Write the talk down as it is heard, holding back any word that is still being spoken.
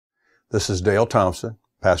This is Dale Thompson,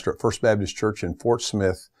 pastor at First Baptist Church in Fort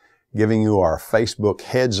Smith, giving you our Facebook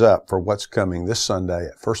heads up for what's coming this Sunday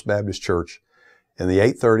at First Baptist Church in the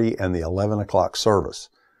 8:30 and the 11 o'clock service.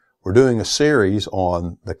 We're doing a series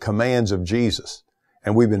on the commands of Jesus,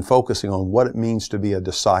 and we've been focusing on what it means to be a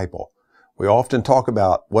disciple. We often talk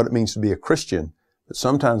about what it means to be a Christian, but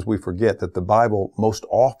sometimes we forget that the Bible most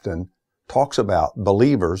often talks about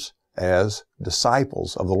believers as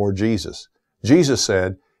disciples of the Lord Jesus. Jesus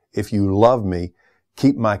said, "If you love me,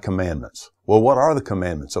 keep my commandments." Well, what are the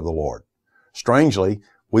commandments of the Lord? Strangely,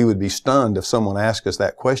 we would be stunned if someone asked us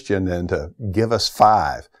that question and to give us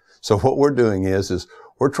 5. So what we're doing is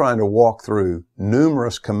we're trying to walk through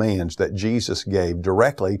numerous commands that Jesus gave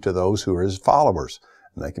directly to those who are his followers.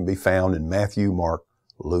 And they can be found in Matthew, Mark,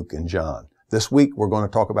 Luke, and John. This week, we're going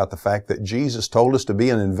to talk about the fact that Jesus told us to be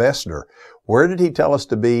an investor. Where did he tell us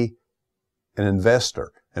to be an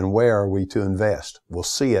investor? And where are we to invest? We'll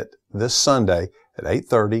see it this Sunday at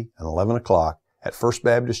 8:30 and 11 o'clock at First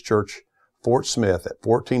Baptist Church, Fort Smith at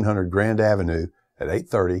 1400 Grand Avenue at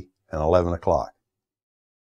 8:30 and 11 o'clock.